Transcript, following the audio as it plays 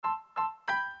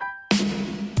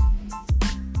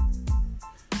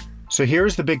So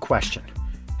here's the big question.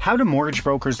 How do mortgage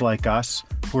brokers like us,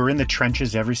 who are in the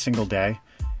trenches every single day,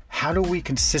 how do we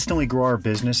consistently grow our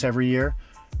business every year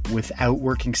without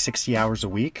working 60 hours a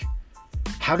week?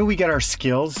 How do we get our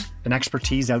skills and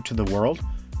expertise out to the world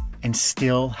and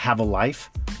still have a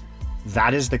life?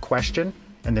 That is the question,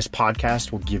 and this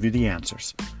podcast will give you the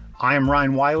answers. I am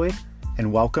Ryan Wiley,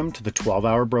 and welcome to the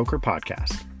 12-Hour Broker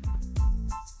Podcast.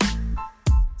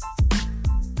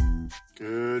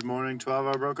 Good morning,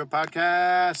 12-Hour Broker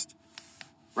Podcast.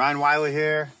 Ryan Wiley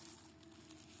here.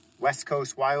 West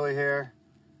Coast Wiley here.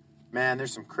 Man,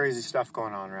 there's some crazy stuff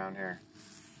going on around here.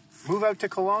 Move out to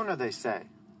Kelowna, they say.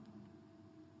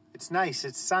 It's nice.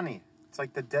 It's sunny. It's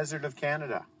like the desert of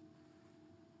Canada.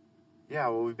 Yeah,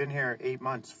 well, we've been here 8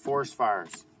 months. Forest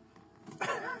fires.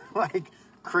 Like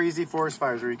crazy forest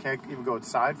fires where you can't even go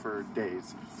outside for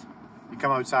days. You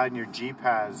come outside and your Jeep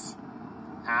has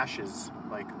ashes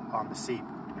like on the seat.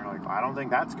 You're like, well, I don't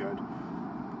think that's good.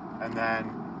 And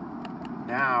then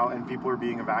now, and people are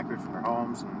being evacuated from their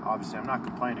homes, and obviously I'm not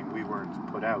complaining, we weren't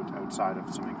put out outside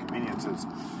of some inconveniences.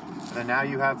 And then now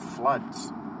you have floods.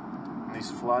 And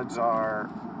these floods are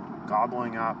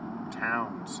gobbling up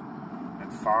towns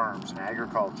and farms and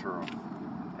agricultural,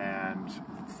 and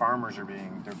farmers are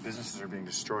their businesses are being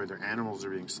destroyed, their animals are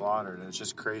being slaughtered, and it's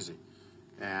just crazy.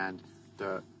 And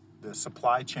the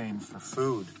supply chain for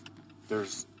food,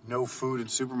 there's no food in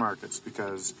supermarkets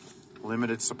because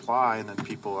limited supply, and then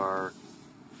people are,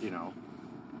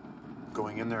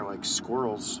 going in there like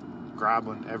squirrels,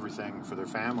 grabbing everything for their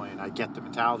family. And I get the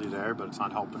mentality there, but it's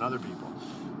not helping other people.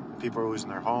 People are losing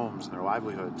their homes and their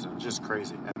livelihoods, and it's just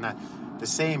crazy. And that the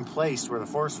same place where the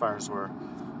forest fires were,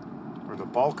 where the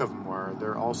bulk of them were,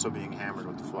 they're also being hammered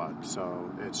with the flood.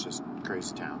 So it's just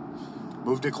crazy town.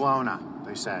 Move to Kelowna,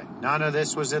 they say. None of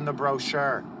this was in the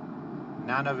brochure.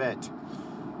 None of it.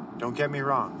 Don't get me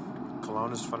wrong.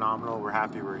 Kelowna's phenomenal. We're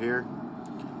happy we're here.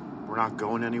 We're not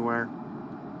going anywhere.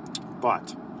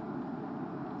 But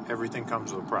everything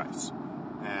comes with a price.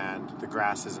 And the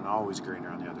grass isn't always greener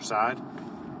on the other side.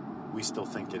 We still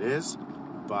think it is.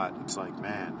 But it's like,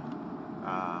 man,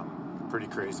 pretty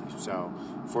crazy. So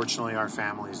fortunately, our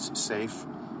family's safe.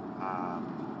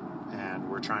 And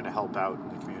we're trying to help out in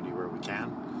the community where we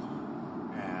can.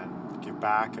 And give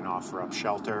back and offer up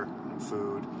shelter and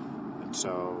food. And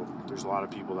so there's a lot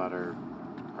of people that are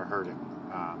hurting.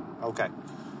 Okay,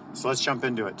 so let's jump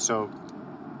into it. So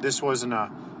this wasn't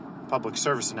a public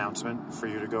service announcement for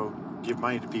you to go give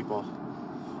money to people.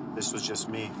 This was just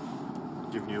me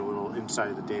giving you a little insight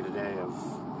of the day-to-day of,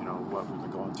 what we've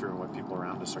been going through and what people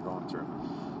around us are going through.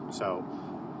 So,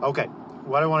 okay,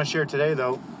 what I want to share today,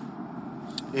 though,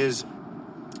 is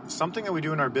something that we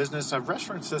do in our business. I've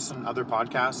referenced this in other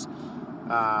podcasts,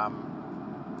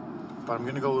 but I'm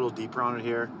going to go a little deeper on it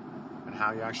here and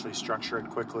how you actually structure it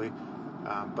quickly.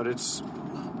 But it's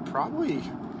probably,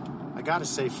 I got to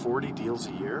say, 40 deals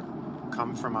a year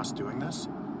come from us doing this.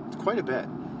 It's quite a bit.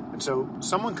 And so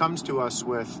someone comes to us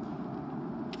with,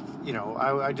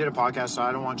 I did a podcast, so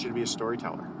I don't want you to be a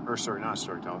storyteller. Or sorry, not a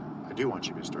storyteller. I do want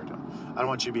you to be a storyteller. I don't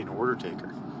want you to be an order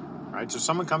taker. Right? So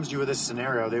someone comes to you with this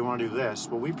scenario, they want to do this.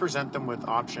 Well, we present them with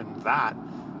option that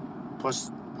plus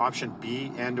option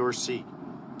B and or C.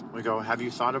 We go, have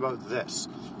you thought about this?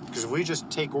 Because if we just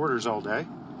take orders all day,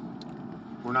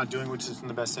 we're not doing what's in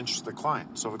the best interest of the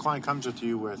client. So if a client comes with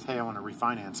you with, hey, I want to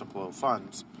refinance a flow of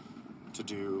funds to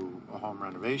do a home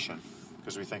renovation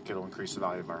because we think it'll increase the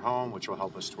value of our home, which will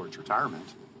help us towards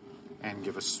retirement and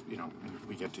give us,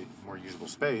 we get to more usable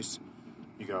space.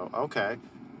 You go, okay,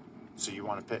 so you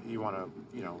want to pay,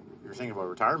 you're thinking about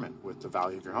retirement with the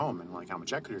value of your home and like how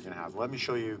much equity you're going to have. Let me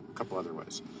show you a couple other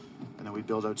ways. And then we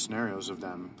build out scenarios of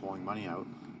them pulling money out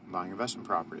and buying investment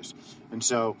properties. And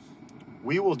so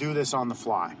we will do this on the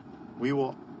fly.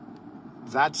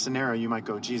 That scenario, you might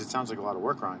go, geez, it sounds like a lot of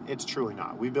work, Ryan. It's truly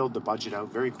not. We build the budget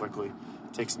out very quickly.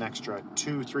 It takes an extra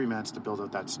 2-3 minutes to build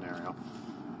out that scenario.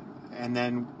 And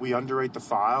then we underwrite the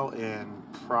file in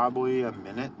probably a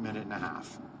minute and a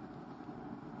half.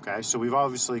 Okay, so we've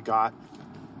obviously got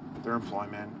their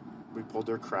employment. We pulled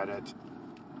their credit.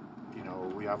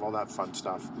 We have all that fun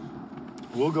stuff.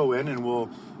 We'll go in and we'll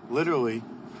literally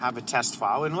have a test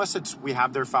file, unless we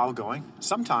have their file going.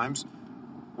 Sometimes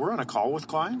we're on a call with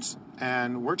clients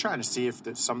and we're trying to see if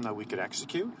it's something that we could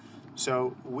execute.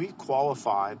 So we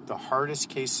qualified the hardest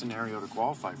case scenario to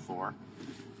qualify for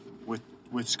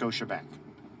with Scotiabank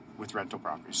with rental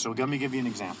properties. So let me give you an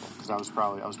example because I was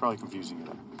probably confusing you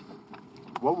there.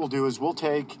 What we'll do is we'll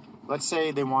take, let's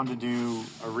say they wanted to do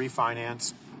a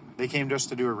refinance. They came to us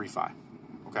to do a refi,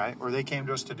 okay? Or they came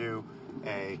to us to do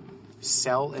a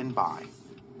sell and buy.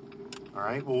 All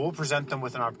right. Well, we'll present them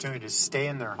with an opportunity to stay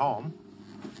in their home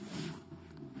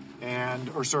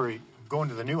go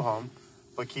into the new home,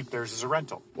 but keep theirs as a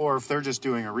rental. Or if they're just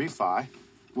doing a refi,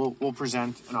 we'll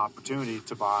present an opportunity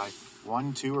to buy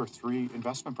 1, 2, or 3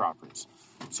 investment properties.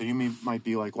 So you might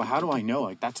be like, well, how do I know?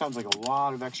 Like, that sounds like a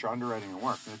lot of extra underwriting and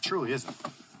work. And it truly isn't.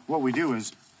 What we do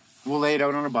is we'll lay it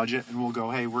out on a budget and we'll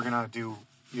go, hey, you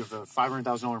have a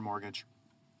 $500,000 mortgage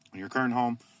on your current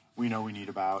home. We know we need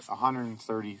about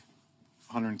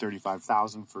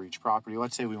 $135,000 for each property.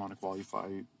 Let's say we want to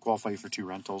qualify you for 2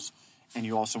 rentals, and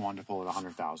you also want to pull at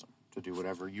 $100,000 to do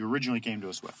whatever you originally came to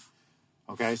us with.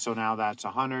 Okay, so now that's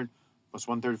 100 plus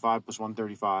 135 plus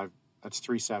 135. That's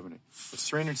 370. It's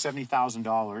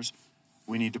 $370,000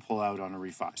 we need to pull out on a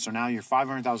refi. So now your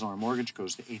 $500,000 mortgage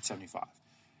goes to $875.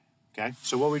 Okay,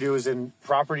 so what we do is in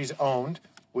properties owned,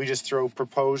 we just throw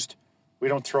proposed. We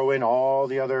don't throw in all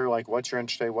the other, like, what's your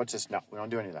interest rate, what's this? No, we don't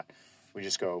do any of that. We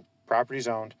just go properties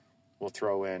owned. We'll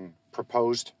throw in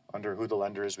proposed under who the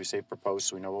lender is. We say proposed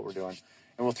so we know what we're doing.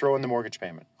 And we'll throw in the mortgage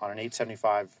payment on an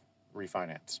 $875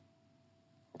 refinance.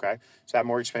 Okay, so that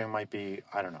mortgage payment might be,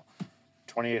 I don't know,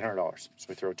 $2,800. So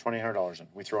we throw $2,800 in.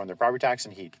 We throw in their property tax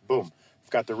and heat. Boom.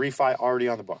 We've got the refi already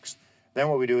on the books. Then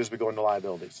what we do is we go into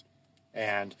liabilities.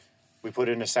 And we put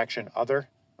in a section other,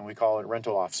 and we call it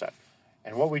rental offset.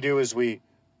 And what we do is we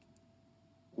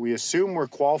assume we're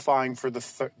qualifying for the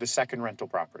second rental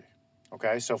property.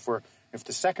 Okay, so if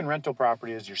the second rental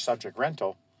property is your subject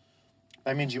rental,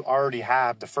 that means you already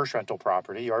have the first rental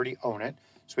property. You already own it.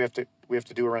 So we have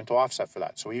to do a rental offset for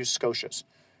that. So we use Scotia's.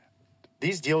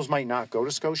 These deals might not go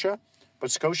to Scotia,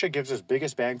 but Scotia gives us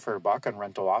biggest bang for a buck on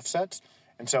rental offsets.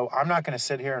 And so I'm not going to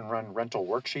sit here and run rental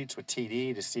worksheets with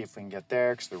TD to see if we can get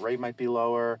there because the rate might be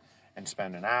lower and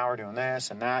spend an hour doing this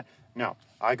and that. No,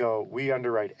 we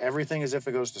underwrite everything as if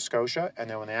it goes to Scotia. And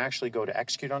then when they actually go to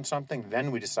execute on something,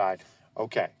 then we decide,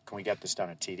 okay, can we get this done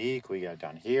at TD? Can we get it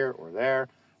done here or there?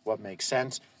 What makes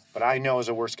sense? But I know as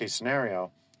a worst case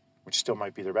scenario, which still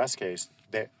might be their best case,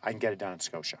 that I can get it done at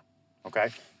Scotia. Okay,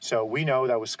 so we know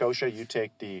that with Scotia, you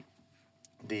take the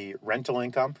rental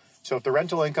income. So if the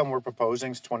rental income we're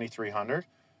proposing is $2,300,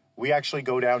 we actually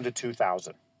go down to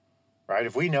 $2,000, right?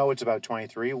 If we know it's about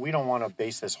 23, we don't want to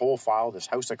base this whole file, this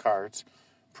house of cards,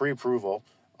 pre-approval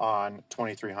on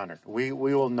 $2,300. We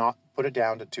will not put it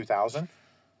down to $2,000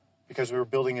 because we were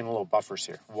building in a little buffers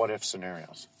here. What if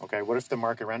scenarios? Okay, what if the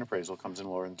market rent appraisal comes in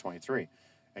lower than 23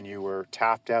 and you were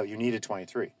tapped out, you needed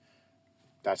 23?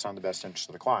 That's not the best interest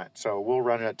of the client. So we'll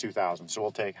run it at $2,000. So we'll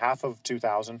take half of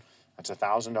 $2,000, that's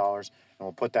 $1,000, and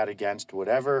we'll put that against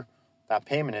whatever that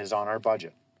payment is on our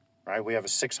budget, right? We have a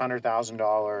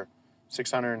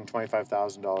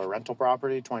 $625,000 rental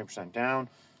property, 20% down.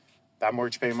 That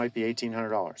mortgage payment might be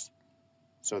 $1,800.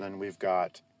 So then it's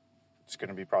going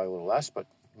to be probably a little less, but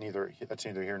that's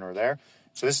neither here nor there.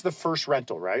 So this is the first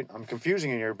rental, right? I'm confusing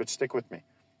it here, but stick with me.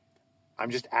 I'm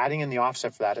just adding in the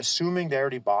offset for that, assuming they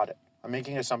already bought it. I'm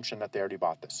making an assumption that they already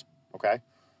bought this, okay?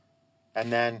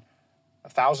 And then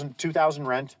 $2,000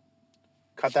 rent,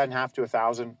 cut that in half to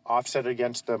 $1,000, offset it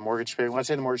against the mortgage payment. Let's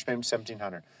say the mortgage payment is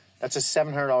 $1,700. That's a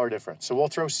 $700 difference. So we'll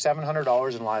throw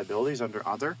 $700 in liabilities under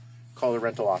other, call it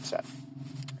rental offset.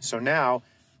 So now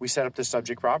we set up the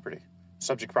subject property.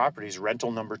 Subject property is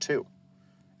rental number 2.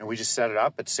 And we just set it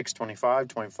up at $625,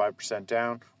 25%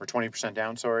 down, or 20%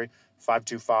 down,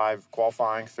 $525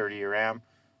 qualifying, 30-year AM.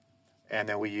 And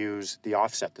then we use the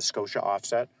offset, the Scotia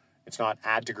offset. It's not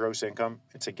add to gross income.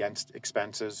 It's against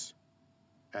expenses.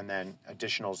 And then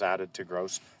additional is added to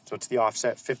gross. So it's the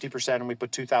offset, 50%, and we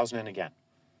put $2,000 in again.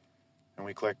 And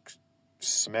we click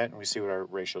submit, and we see what our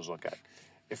ratios look at.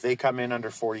 If they come in under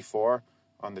 44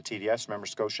 on the TDS, remember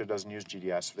Scotia doesn't use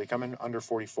GDS. If they come in under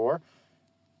 44,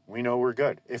 we know we're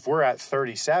good. If we're at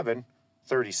 37,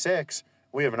 36,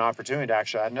 we have an opportunity to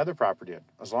actually add another property in.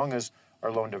 As long as our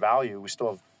loan to value, we still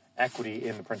have equity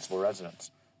in the principal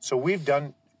residence. So we've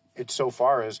done it so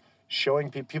far as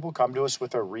showing people come to us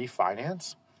with a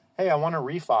refinance. Hey, I want to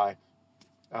refi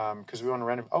because we want to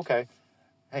rent it. Okay.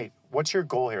 Hey, what's your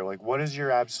goal here? Like, what is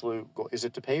your absolute goal? Is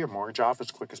it to pay your mortgage off as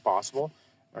quick as possible?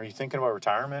 Are you thinking about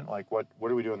retirement? Like, what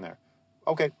are we doing there?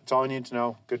 Okay, that's all I need to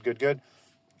know. Good.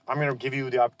 I'm going to give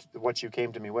you what you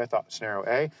came to me with, scenario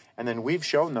A, and then we've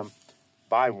shown them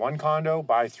buy 1 condo,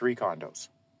 buy 3 condos.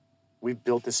 We've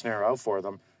built this scenario out for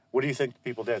them. What do you think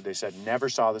people did? They said, never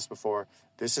saw this before.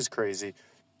 This is crazy.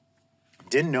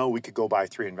 Didn't know we could go buy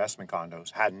 3 investment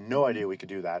condos. Had no idea we could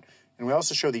do that. And we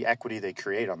also show the equity they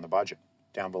create on the budget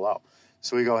down below.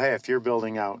 So we go, hey, if you're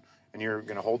building out and you're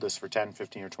going to hold this for 10,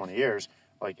 15, or 20 years,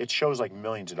 like it shows like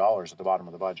millions of dollars at the bottom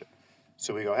of the budget.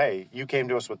 So we go, hey, you came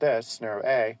to us with this, scenario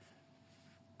A,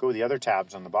 go to the other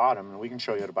tabs on the bottom, and we can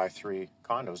show you how to buy 3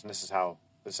 condos. And this is how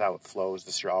it flows.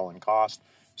 This is your all-in cost.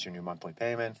 It's your new monthly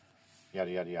payment, yada,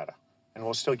 yada, yada. And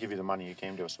we'll still give you the money you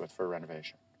came to us with for a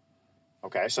renovation.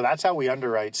 Okay, so that's how we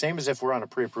underwrite. Same as if we're on a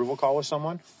pre-approval call with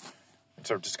someone. It's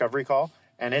a discovery call,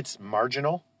 and it's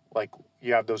marginal. Like,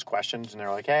 you have those questions, and they're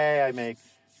like, hey, I make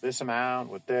this amount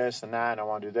with this and that, and I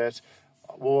want to do this.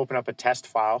 We'll open up a test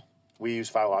file. We use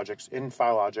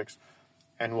FileLogix,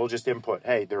 and we'll just input,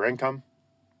 hey, their income,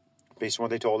 based on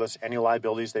what they told us, any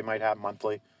liabilities they might have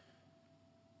monthly,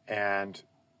 and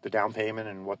the down payment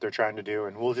and what they're trying to do.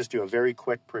 And we'll just do a very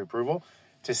quick pre-approval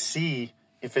to see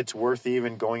if it's worth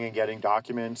even going and getting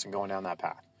documents and going down that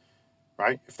path,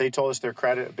 right? If they told us their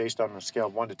credit based on a scale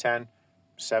of 1 to 10,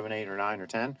 7, 8, or 9, or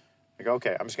 10, I go,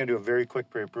 okay, I'm just going to do a very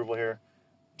quick pre-approval here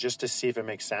just to see if it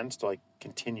makes sense to, like,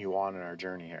 continue on in our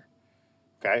journey here.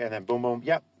 Okay, and then boom, boom,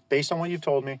 yep, based on what you've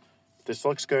told me, this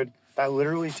looks good. That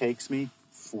literally takes me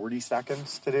 40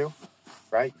 seconds to do,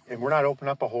 right? And we're not opening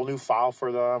up a whole new file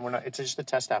for them. It's just a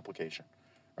test application,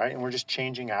 right? And we're just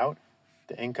changing out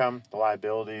the income, the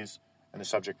liabilities, and the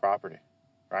subject property,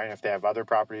 right? And if they have other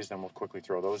properties, then we'll quickly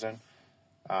throw those in.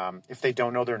 If they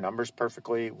don't know their numbers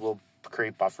perfectly, we'll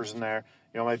create buffers in there.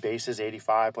 You know, my base is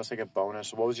 85, plus I get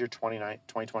bonus. What was your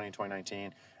 2020,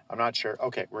 2019? I'm not sure.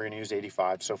 Okay, we're going to use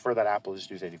 85. So for that app, we'll just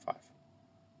use 85.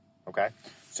 Okay?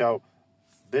 So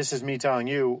this is me telling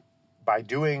you,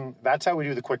 that's how we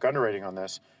do the quick underwriting on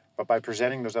this. But by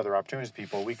presenting those other opportunities to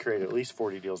people, we create at least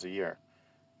 40 deals a year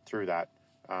through that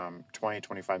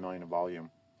 25 million in volume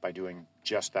by doing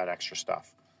just that extra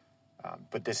stuff.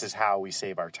 But this is how we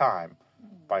save our time,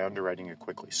 by underwriting it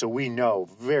quickly. So we know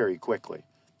very quickly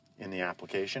in the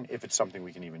application if it's something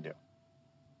we can even do.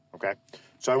 Okay?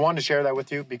 So I wanted to share that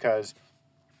with you because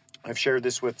I've shared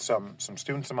this with some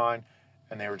students of mine,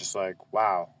 and they were just like,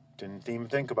 wow, didn't even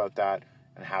think about that.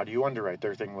 And how do you underwrite?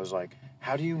 Their thing was like,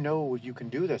 how do you know you can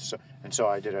do this? So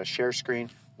I did a share screen,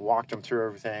 walked them through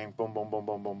everything, boom, boom, boom,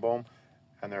 boom, boom, boom.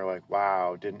 And they're like,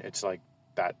 wow, it's like,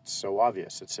 that's so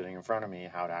obvious. It's sitting in front of me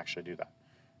how to actually do that.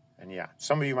 And yeah,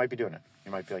 some of you might be doing it.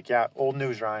 You might be like, yeah, old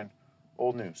news, Ryan,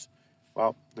 old news.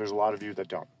 Well, there's a lot of you that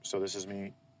don't. So this is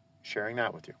me sharing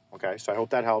that with you. Okay, so I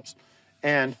hope that helps.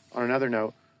 And on another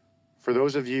note, for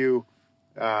those of you,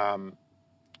 I've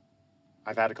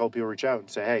had a couple people reach out and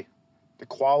say, hey, the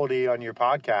quality on your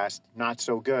podcast, not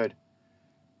so good.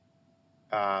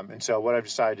 And so what I've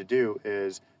decided to do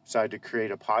is to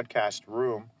create a podcast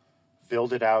room,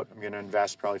 build it out. I'm going to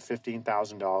invest probably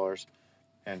 $15,000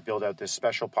 and build out this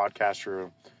special podcast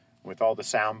room with all the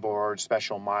soundboards,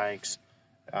 special mics,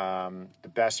 the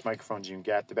best microphones you can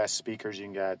get, the best speakers you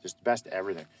can get, just the best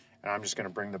everything. And I'm just going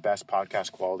to bring the best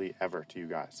podcast quality ever to you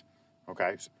guys.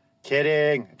 Okay?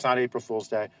 Kidding. It's not April Fool's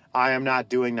Day. I am not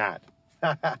doing that.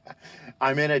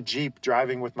 I'm in a Jeep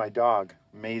driving with my dog,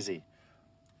 Maisie.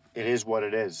 It is what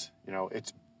it is. You know,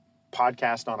 it's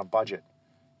podcast on a budget.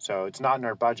 So it's not in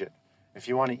our budget. If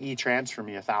you want to e-transfer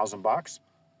me $1,000,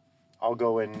 I'll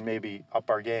go and maybe up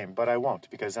our game, but I won't,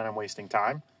 because then I'm wasting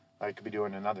time. I could be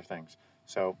doing other things.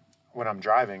 So when I'm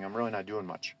driving, I'm really not doing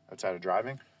much outside of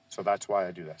driving. So that's why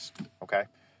I do this. Okay.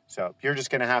 So you're just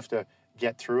going to have to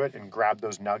get through it and grab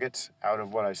those nuggets out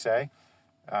of what I say.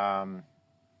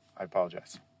 I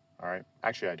apologize. All right.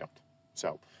 Actually, I don't.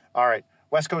 So, all right.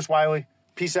 West Coast Wiley.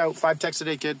 Peace out. 5 texts a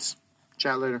day, kids.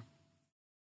 Chat later.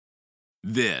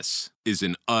 This is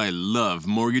an I Love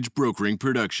Mortgage Brokering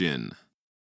production.